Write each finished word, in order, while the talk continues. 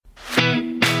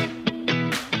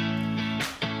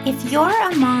If you're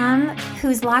a mom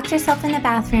who's locked herself in the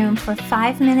bathroom for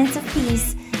 5 minutes of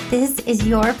peace, this is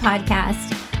your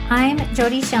podcast. I'm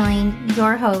Jody Schilling,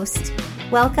 your host.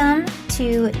 Welcome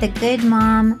to the Good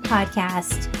Mom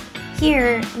Podcast.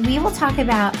 Here, we will talk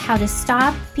about how to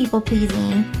stop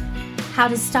people-pleasing, how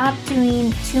to stop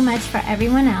doing too much for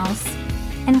everyone else,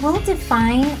 and we'll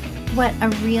define what a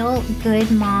real good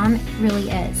mom really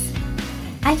is.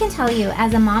 I can tell you,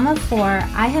 as a mom of 4,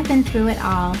 I have been through it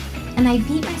all, and I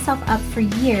beat myself up for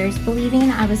years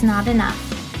believing I was not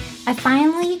enough. I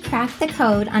finally cracked the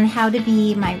code on how to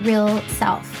be my real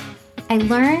self. I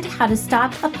learned how to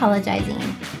stop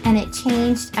apologizing, and it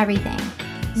changed everything.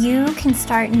 You can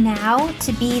start now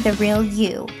to be the real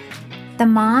you, the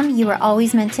mom you were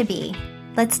always meant to be.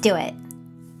 Let's do it.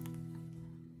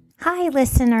 Hi,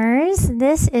 listeners.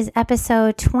 This is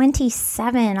episode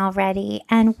 27 already,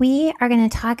 and we are going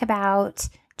to talk about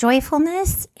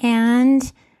joyfulness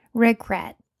and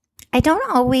regret. I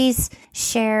don't always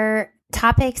share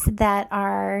topics that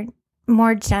are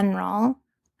more general.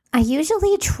 I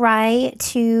usually try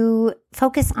to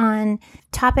focus on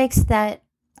topics that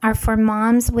are for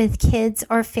moms with kids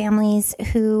or families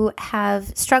who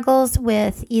have struggles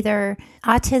with either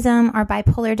autism or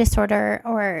bipolar disorder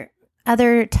or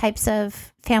other types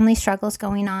of family struggles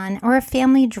going on, or a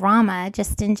family drama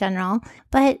just in general.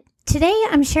 But today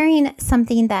I'm sharing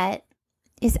something that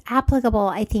is applicable,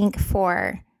 I think,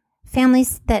 for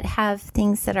families that have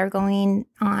things that are going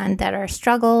on that are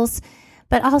struggles,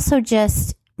 but also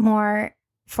just more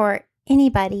for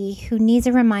anybody who needs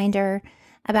a reminder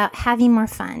about having more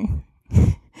fun.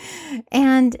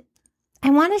 And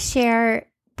I want to share,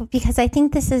 because I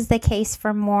think this is the case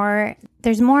for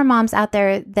there's more moms out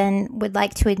there than would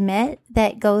like to admit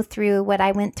that go through what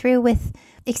I went through with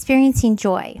experiencing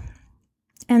joy.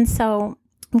 And so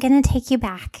I'm going to take you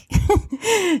back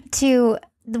to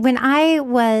when I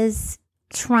was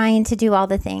trying to do all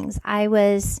the things. I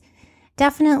was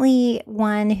definitely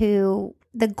one who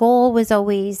the goal was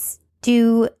always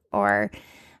do or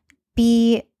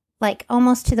be like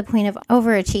almost to the point of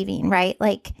overachieving, right?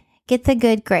 Like get the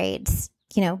good grades,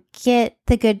 get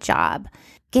the good job,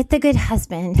 get the good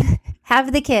husband,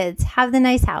 have the kids, have the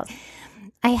nice house.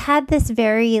 I had this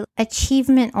very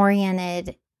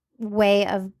achievement-oriented way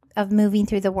of moving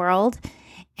through the world.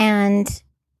 And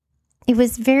it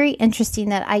was very interesting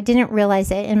that I didn't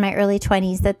realize it in my early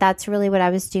 20s that that's really what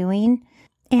I was doing.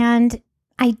 And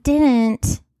I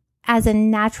didn't, as a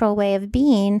natural way of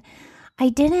being, I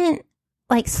didn't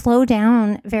slow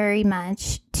down very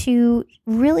much to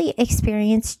really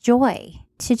experience joy,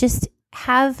 to just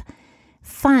have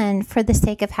fun for the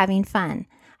sake of having fun.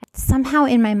 Somehow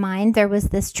in my mind, there was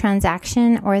this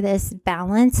transaction or this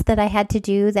balance that I had to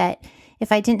do, that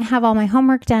if I didn't have all my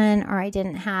homework done, or I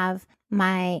didn't have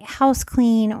my house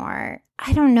clean, or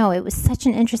I don't know, it was such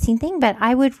an interesting thing, but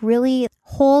I would really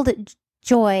hold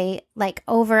joy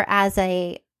over as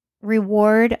a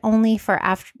reward only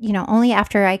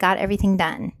after I got everything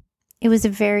done. It was a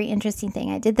very interesting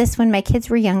thing. I did this when my kids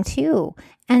were young too.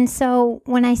 And so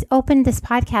when I opened this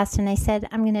podcast and I said,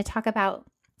 I'm going to talk about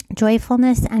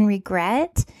joyfulness and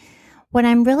regret, what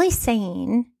I'm really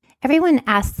saying, everyone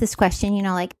asks this question,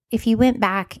 if you went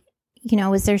back,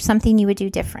 is there something you would do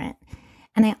different?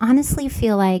 And I honestly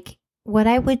feel like what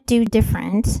I would do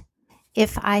different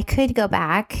if I could go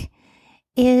back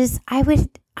is I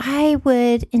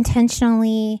would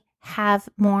intentionally have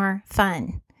more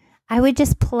fun. I would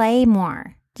just play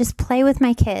more, just play with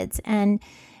my kids and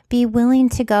be willing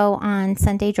to go on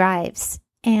Sunday drives.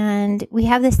 And we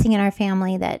have this thing in our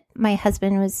family that my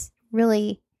husband was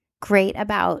really great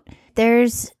about.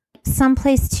 There's some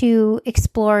place to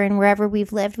explore in wherever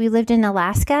we've lived. We lived in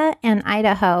Alaska and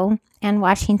Idaho and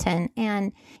Washington,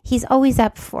 and he's always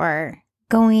up for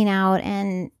going out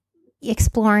and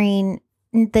exploring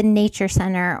the nature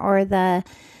center or the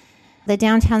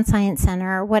downtown science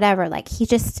center or whatever.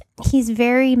 He's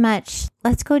very much,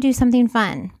 let's go do something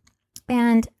fun.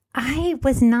 And I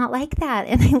was not like that.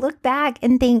 And I look back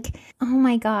and think, oh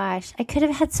my gosh, I could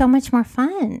have had so much more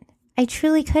fun. I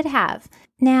truly could have.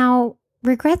 Now,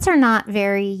 regrets are not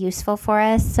very useful for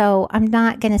us, so I'm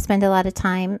not going to spend a lot of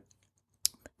time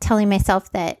telling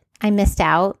myself that I missed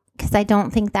out, because I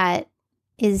don't think that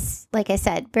is, like I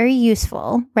said, very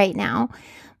useful right now.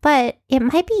 But it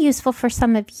might be useful for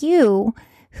some of you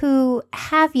who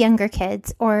have younger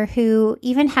kids, or who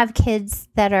even have kids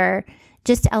that are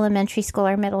just elementary school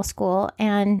or middle school.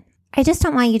 And I just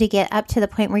don't want you to get up to the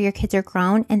point where your kids are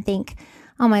grown and think,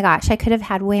 oh my gosh, I could have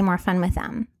had way more fun with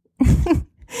them.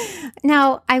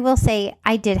 Now, I will say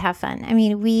I did have fun. I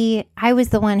mean, I was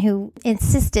the one who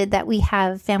insisted that we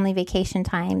have family vacation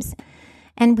times.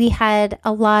 And we had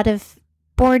a lot of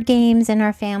board games in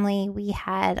our family. We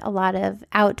had a lot of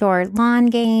outdoor lawn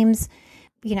games.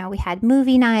 We had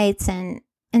movie nights. And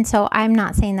so I'm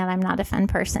not saying that I'm not a fun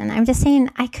person. I'm just saying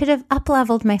I could have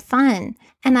up-leveled my fun.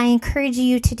 And I encourage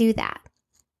you to do that.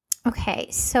 Okay,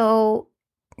 so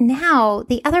now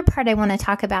the other part I want to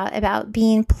talk about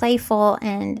being playful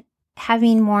and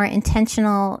having more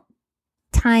intentional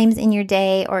times in your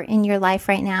day or in your life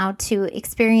right now to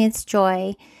experience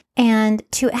joy and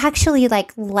to actually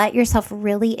let yourself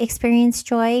really experience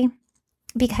joy.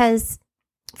 Because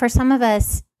for some of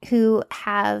us who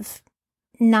have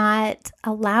not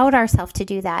allowed ourselves to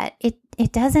do that,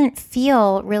 it doesn't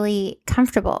feel really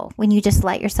comfortable when you just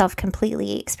let yourself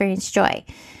completely experience joy.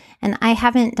 And I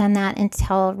haven't done that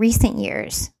until recent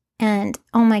years. And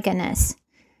oh my goodness,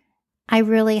 I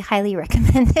really highly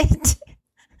recommend it.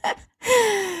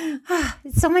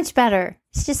 It's so much better.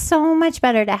 It's just so much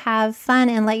better to have fun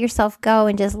and let yourself go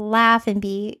and just laugh and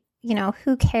be,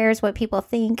 who cares what people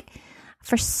think?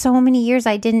 For so many years,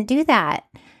 I didn't do that.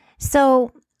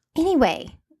 So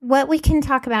anyway, what we can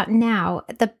talk about now,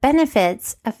 the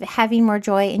benefits of having more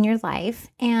joy in your life.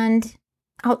 And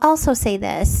I'll also say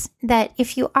this, that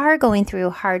if you are going through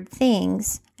hard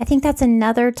things, I think that's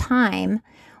another time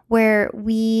where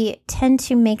we tend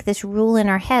to make this rule in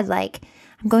our head, like,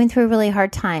 I'm going through a really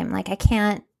hard time. Like, I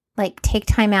can't take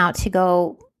time out to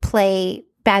go play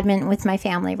badminton with my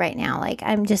family right now. Like,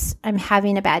 I'm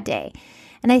having a bad day.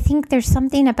 And I think there's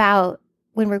something about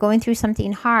when we're going through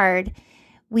something hard,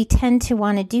 we tend to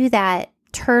want to do that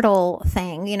turtle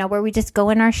thing, where we just go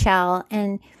in our shell.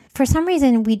 And for some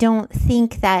reason, we don't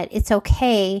think that it's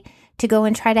okay to go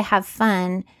and try to have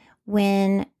fun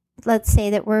when, let's say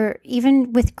that we're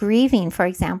even with grieving, for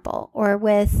example, or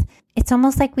it's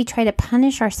almost like we try to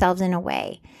punish ourselves in a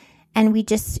way. And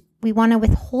we want to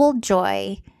withhold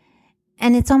joy.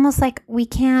 And it's almost like we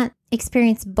can't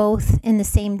experience both in the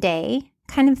same day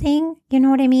kind of thing. You know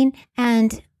what I mean?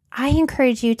 And I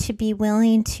encourage you to be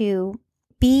willing to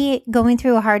be going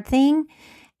through a hard thing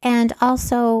and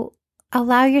also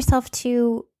allow yourself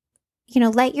to,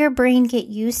 let your brain get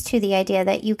used to the idea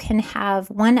that you can have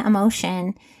one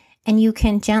emotion and you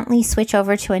can gently switch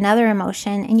over to another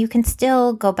emotion and you can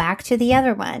still go back to the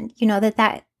other one.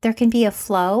 That there can be a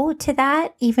flow to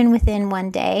that even within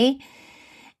one day.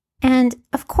 And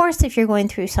of course, if you're going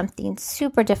through something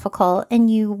super difficult and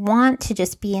you want to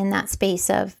just be in that space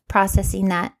of processing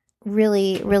that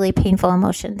really, really painful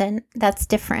emotion, then that's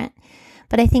different.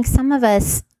 But I think some of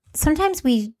us, sometimes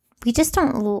we just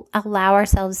don't allow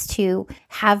ourselves to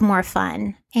have more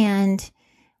fun. And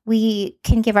we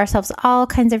can give ourselves all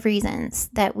kinds of reasons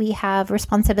that we have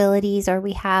responsibilities or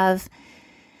we have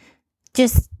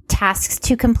just tasks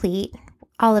to complete,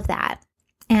 all of that.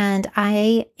 And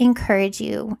I encourage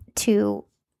you to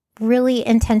really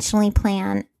intentionally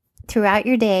plan throughout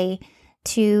your day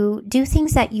to do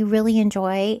things that you really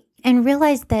enjoy and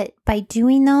realize that by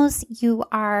doing those, you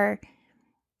are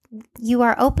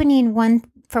opening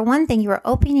you are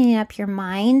opening up your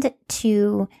mind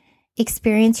to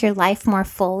experience your life more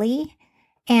fully.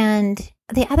 And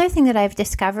the other thing that I've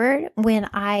discovered when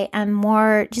I am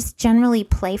more just generally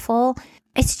playful,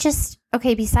 it's just,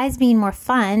 okay, besides being more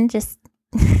fun, just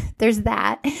there's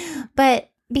that. But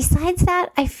besides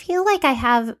that, I feel like I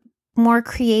have more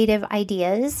creative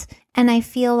ideas and I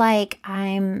feel like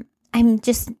I'm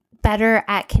just better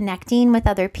at connecting with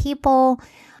other people.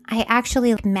 I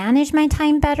actually manage my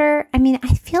time better. I mean,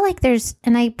 I feel like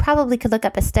and I probably could look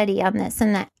up a study on this,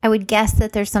 and I would guess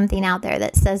that there's something out there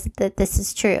that says that this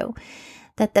is true,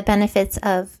 that the benefits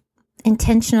of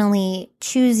intentionally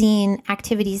choosing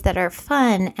activities that are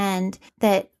fun and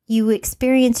that you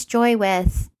experience joy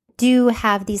with do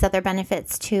have these other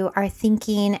benefits to our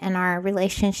thinking and our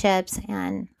relationships,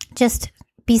 and just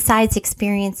besides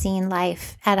experiencing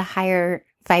life at a higher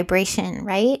vibration,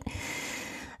 right?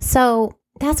 So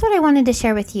that's what I wanted to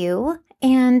share with you.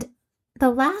 And the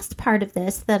last part of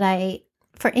this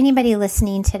for anybody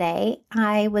listening today,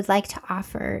 I would like to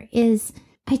offer is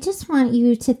I just want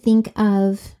you to think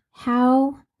of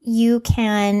how you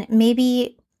can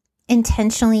maybe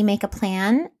intentionally make a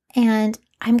plan. And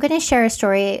I'm going to share a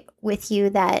story with you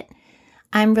that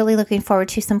I'm really looking forward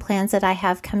to, some plans that I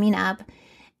have coming up.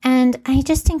 And I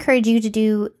just encourage you to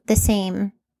do the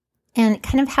same and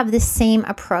kind of have the same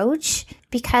approach,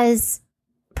 because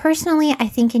personally, I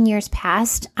think in years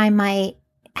past, I might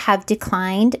have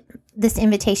declined this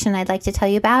invitation I'd like to tell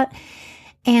you about.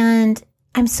 And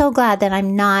I'm so glad that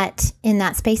I'm not in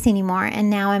that space anymore. And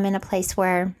now I'm in a place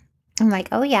where I'm like,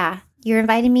 oh yeah, you're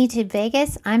inviting me to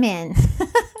Vegas? I'm in.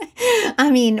 I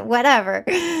mean, whatever.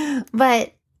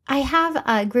 But I have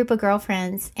a group of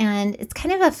girlfriends, and it's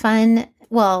kind of a fun,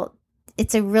 well,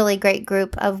 it's a really great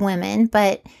group of women,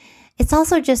 but it's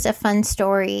also just a fun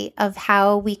story of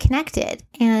how we connected.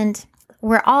 And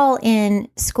we're all in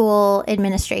school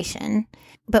administration,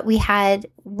 but we had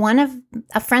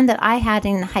a friend that I had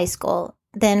in high school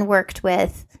then worked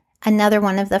with another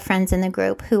one of the friends in the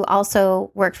group who also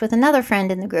worked with another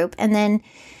friend in the group. And then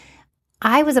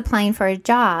I was applying for a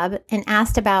job and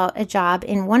asked about a job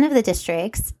in one of the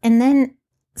districts. And then,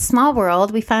 small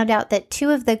world, we found out that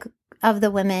two of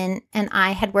the women and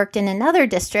I had worked in another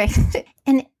district.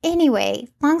 And anyway,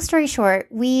 long story short,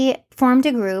 we formed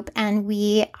a group, and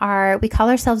we call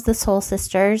ourselves the Soul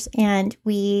Sisters, and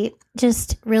we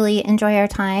just really enjoy our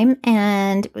time.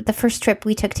 And the first trip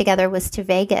we took together was to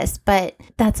Vegas, but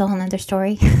that's a whole nother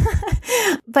story.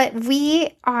 But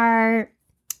we are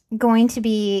going to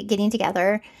be getting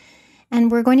together, and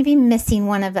we're going to be missing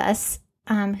one of us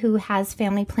who has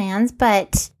family plans,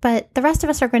 but the rest of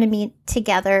us are going to meet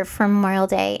together for Memorial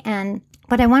Day. And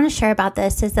what I want to share about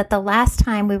this is that the last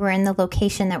time we were in the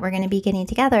location that we're going to be getting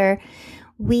together,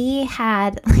 we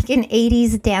had like an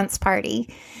 80s dance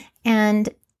party, and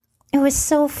it was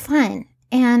so fun.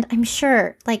 And I'm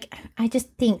sure, like, I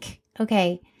just think,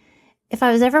 okay, if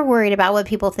I was ever worried about what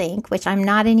people think, which I'm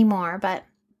not anymore, but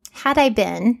had I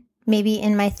been maybe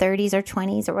in my 30s or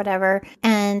 20s or whatever,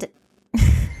 and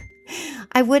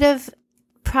I would have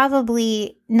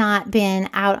probably not been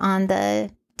out on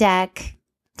the deck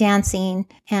dancing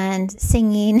and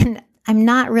singing. And I'm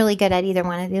not really good at either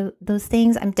one of those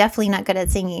things. I'm definitely not good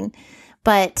at singing,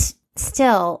 but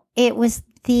still, it was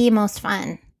the most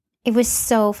fun. It was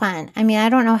so fun. I mean, I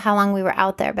don't know how long we were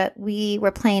out there, but we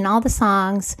were playing all the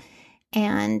songs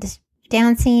and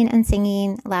dancing and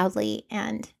singing loudly,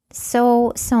 and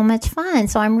so much fun.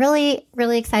 So I'm really,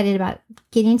 really excited about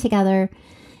getting together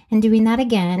and doing that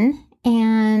again.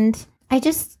 And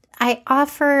I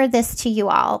offer this to you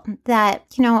all that,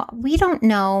 we don't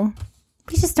know.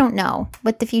 We just don't know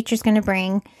what the future's going to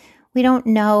bring. We don't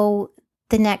know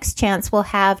the next chance we'll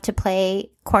have to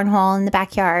play cornhole in the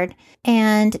backyard.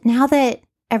 And now that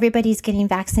everybody's getting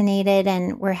vaccinated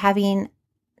and we're having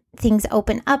things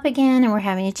open up again and we're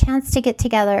having a chance to get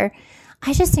together,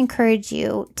 I just encourage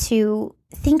you to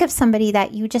think of somebody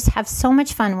that you just have so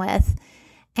much fun with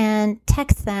and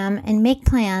text them and make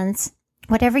plans,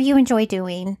 whatever you enjoy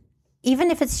doing,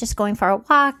 even if it's just going for a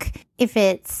walk, if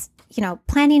it's,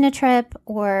 planning a trip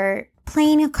or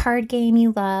playing a card game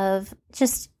you love,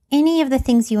 just any of the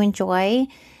things you enjoy,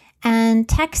 and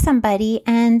text somebody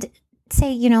and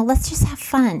say, let's just have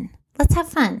fun. Let's have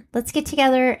fun. Let's get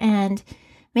together and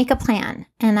make a plan.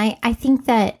 And I think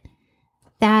that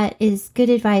is good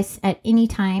advice at any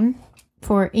time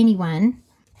for anyone.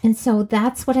 And so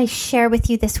that's what I share with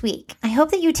you this week. I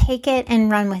hope that you take it and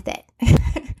run with it.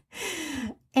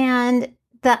 And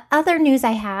the other news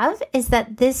I have is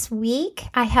that this week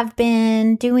I have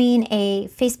been doing a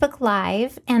Facebook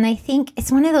Live, and I think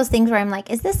it's one of those things where I'm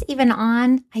like, is this even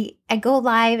on? I go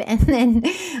live and then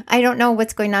I don't know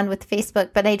what's going on with Facebook,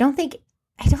 but I don't think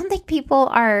people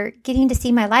are getting to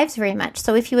see my lives very much.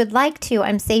 So if you would like to,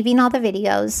 I'm saving all the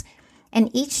videos,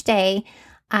 and each day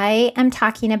I am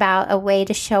talking about a way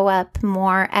to show up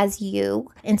more as you.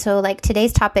 And so like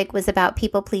today's topic was about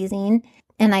people pleasing,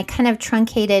 and I kind of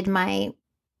truncated my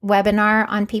webinar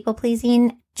on people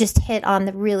pleasing, just hit on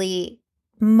the really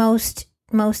most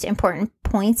important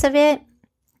points of it.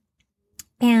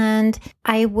 And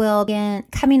I will be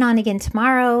coming on again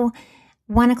tomorrow,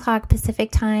 1:00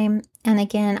 Pacific time, and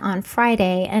again on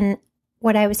Friday. And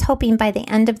what I was hoping by the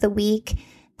end of the week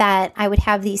that I would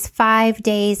have these 5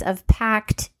 days of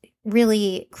packed,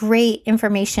 really great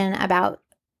information about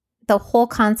the whole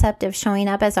concept of showing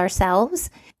up as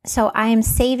ourselves. So I am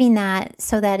saving that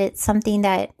so that it's something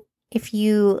that if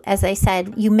you, as I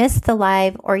said, you missed the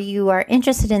live or you are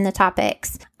interested in the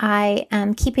topics, I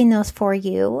am keeping those for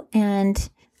you, and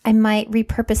I might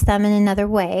repurpose them in another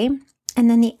way. And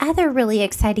then the other really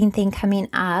exciting thing coming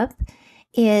up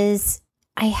is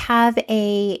I have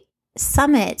a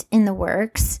summit in the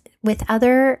works with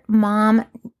other mom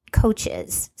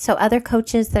coaches. So other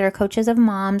coaches that are coaches of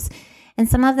moms, and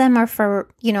some of them are for,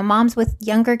 moms with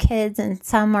younger kids, and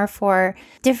some are for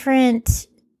different,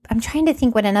 I'm trying to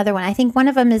think what another one, I think one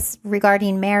of them is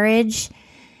regarding marriage.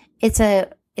 It's a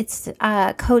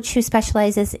coach who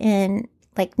specializes in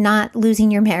like not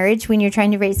losing your marriage when you're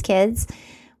trying to raise kids,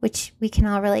 which we can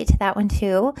all relate to that one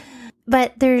too.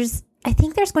 But I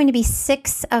think there's going to be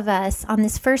 6 of us on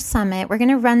this first summit. We're going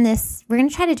to run this, we're going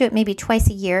to try to do it maybe twice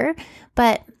a year,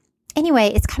 but anyway,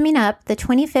 it's coming up the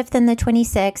 25th and the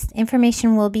 26th.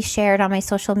 Information will be shared on my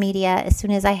social media as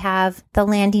soon as I have the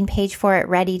landing page for it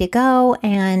ready to go.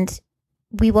 And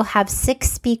we will have 6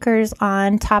 speakers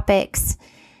on topics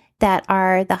that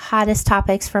are the hottest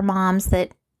topics for moms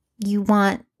that you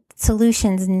want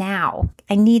solutions now.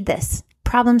 I need this.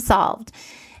 Problem solved.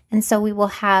 And so we will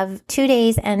have 2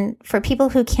 days. And for people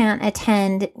who can't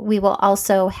attend, we will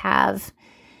also have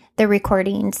the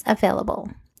recordings available.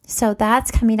 So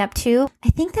that's coming up too. I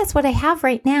think that's what I have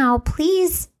right now.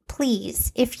 Please,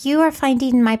 if you are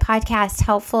finding my podcast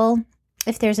helpful,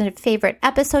 if there's a favorite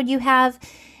episode you have,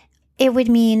 it would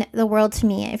mean the world to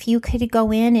me. If you could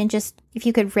go in and if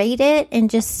you could rate it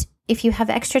and if you have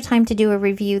extra time to do a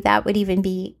review, that would even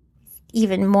be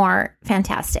even more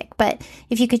fantastic. But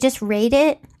if you could just rate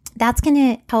it, that's going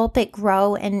to help it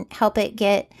grow and help it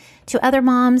get to other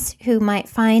moms who might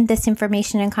find this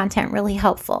information and content really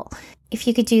helpful. If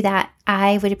you could do that,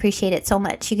 I would appreciate it so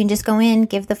much. You can just go in,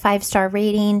 give the 5-star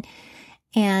rating,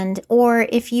 or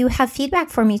if you have feedback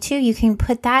for me too, you can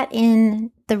put that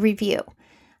in the review.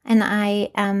 And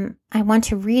I want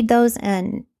to read those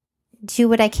and do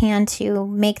what I can to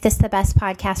make this the best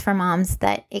podcast for moms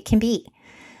that it can be.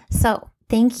 So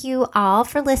thank you all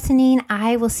for listening.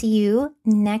 I will see you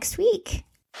next week.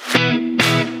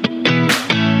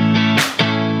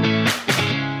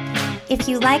 If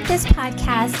you like this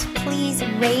podcast, please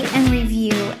rate and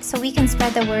review so we can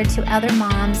spread the word to other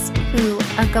moms who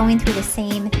are going through the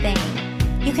same thing.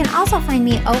 You can also find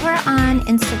me over on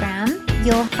Instagram.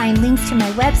 You'll find links to my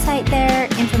website there,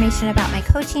 information about my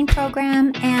coaching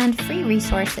program, and free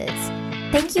resources.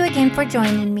 Thank you again for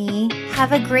joining me.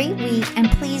 Have a great week, and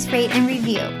please rate and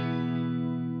review.